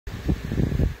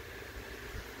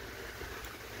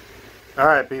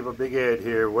Alright people, Big Ed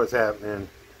here. What's happening?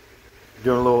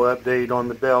 Doing a little update on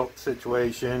the belt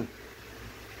situation.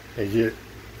 As you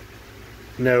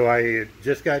know, I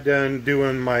just got done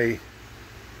doing my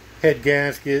head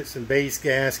gaskets and base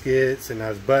gaskets, and I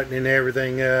was buttoning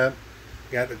everything up.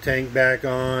 Got the tank back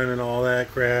on and all that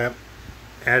crap.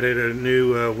 Added a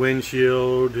new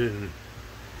windshield, and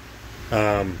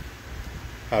I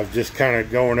was just kind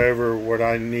of going over what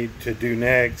I need to do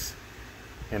next.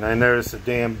 And I noticed the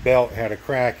damn belt had a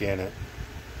crack in it.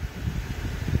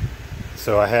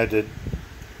 So I had to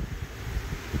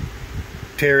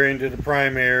tear into the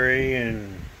primary,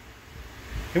 and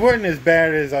it wasn't as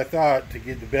bad as I thought to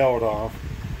get the belt off.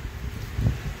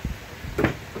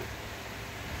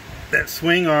 That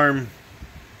swing arm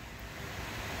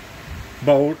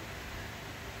bolt,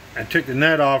 I took the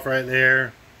nut off right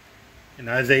there, and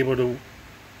I was able to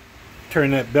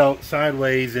turn that belt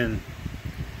sideways and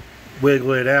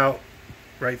wiggle it out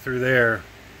right through there.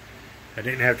 I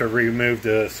didn't have to remove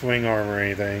the swing arm or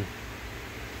anything,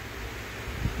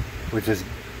 which is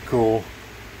cool.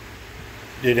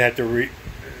 Did have to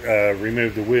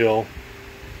remove the wheel,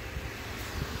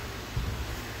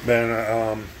 but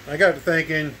I got to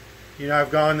thinking, you know,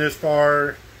 I've gone this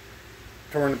far,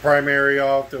 torn the primary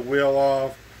off, the wheel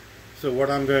off, so what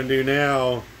I'm going to do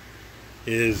now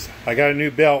is I got a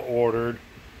new belt ordered,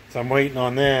 so I'm waiting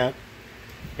on that.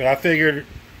 But I figured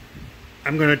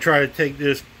I'm going to try to take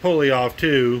this pulley off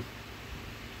too.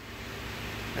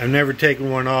 I've never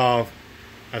taken one off.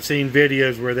 I've seen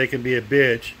videos where they can be a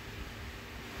bitch,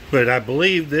 but I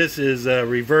believe this is a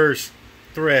reverse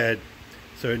thread,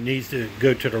 so it needs to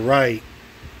go to the right.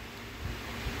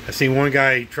 I seen one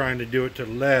guy trying to do it to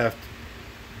the left,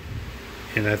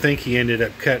 and I think he ended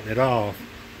up cutting it off,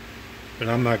 but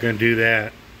I'm not going to do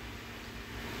that.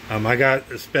 I got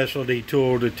a specialty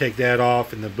tool to take that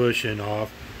off and the bushing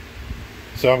off.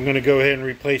 So I'm going to go ahead and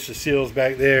replace the seals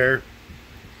back there.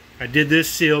 I did this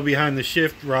seal behind the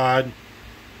shift rod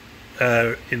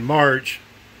in March,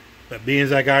 but being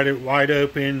as I got it wide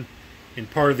open,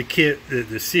 and part of the kit,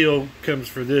 the seal comes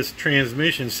for this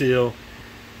transmission seal,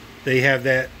 they have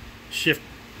that shift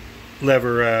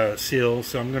lever seal,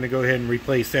 so I'm going to go ahead and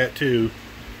replace that too.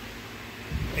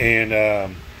 And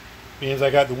being as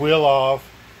I got the wheel off,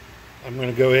 I'm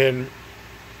going to go ahead and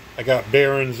I got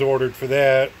bearings ordered for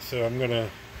that, so I'm going to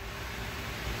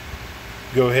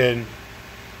go ahead and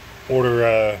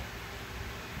order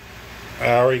I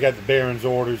already got the bearings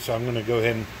ordered, so I'm going to go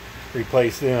ahead and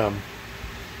replace them.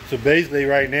 So basically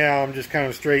right now I'm just kind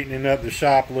of straightening up the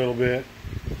shop a little bit,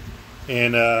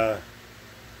 and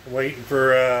waiting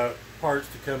for parts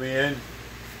to come in,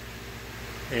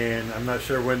 and I'm not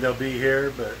sure when they'll be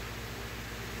here, but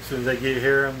as soon as they get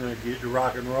here, I'm going to get to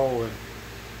rock and rolling.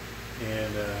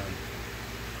 And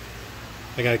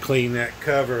I got to clean that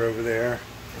cover over there.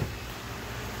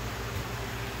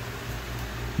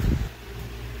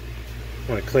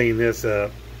 I want to clean this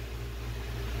up.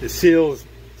 The seal's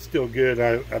still good,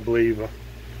 I believe,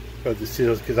 of the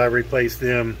seals, because I replaced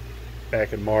them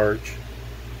back in March.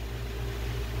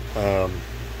 Other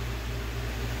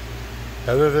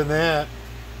than that,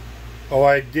 oh,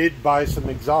 I did buy some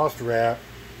exhaust wrap,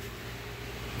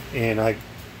 and I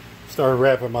started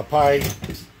wrapping my pipe.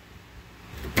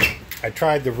 I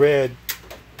tried the red.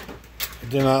 I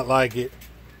did not like it.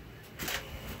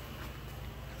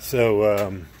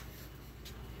 So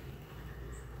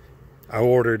I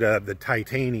ordered the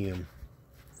titanium.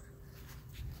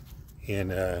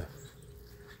 And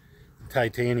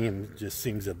titanium just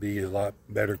seems to be a lot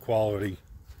better quality.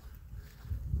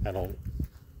 I don't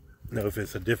know if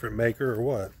it's a different maker or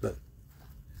what, but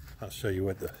I'll show you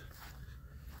what the...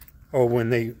 Oh, when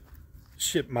they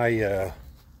shipped my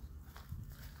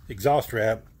exhaust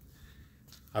wrap,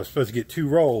 I was supposed to get 2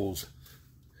 rolls.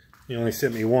 They only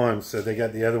sent me 1, so they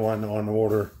got the other one on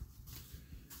order.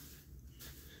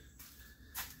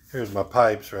 Here's my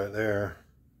pipes right there.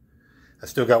 I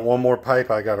still got 1 more pipe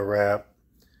I got to wrap,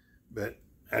 but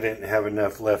I didn't have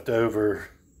enough left over.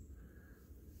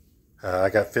 I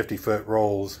got 50-foot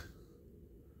rolls.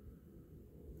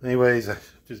 Anyways, I'm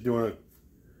just doing a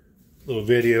little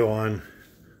video on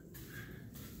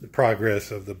the progress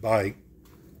of the bike,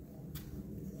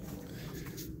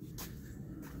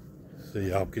 so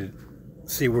y'all could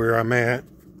see where I'm at.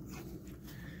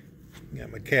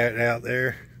 Got my cat out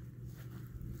there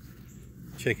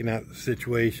checking out the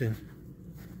situation.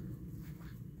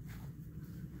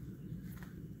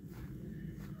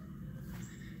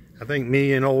 I think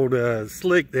me and old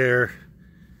Slick there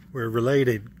were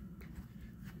related.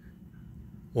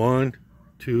 1,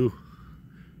 2,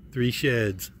 3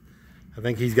 sheds. I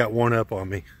think he's got one up on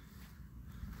me.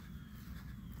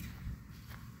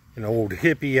 an old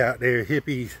hippie out there,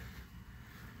 hippie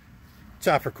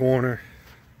chopper corner.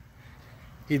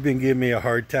 He's been giving me a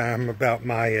hard time about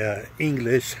my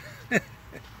English.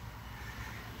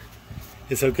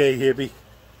 It's okay, hippie.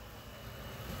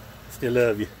 Still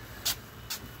love you.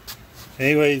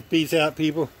 Anyways, peace out,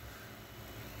 people.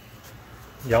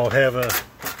 Y'all have a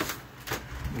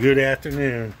good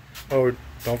afternoon. Oh,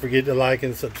 don't forget to like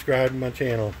and subscribe to my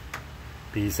channel.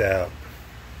 Peace out.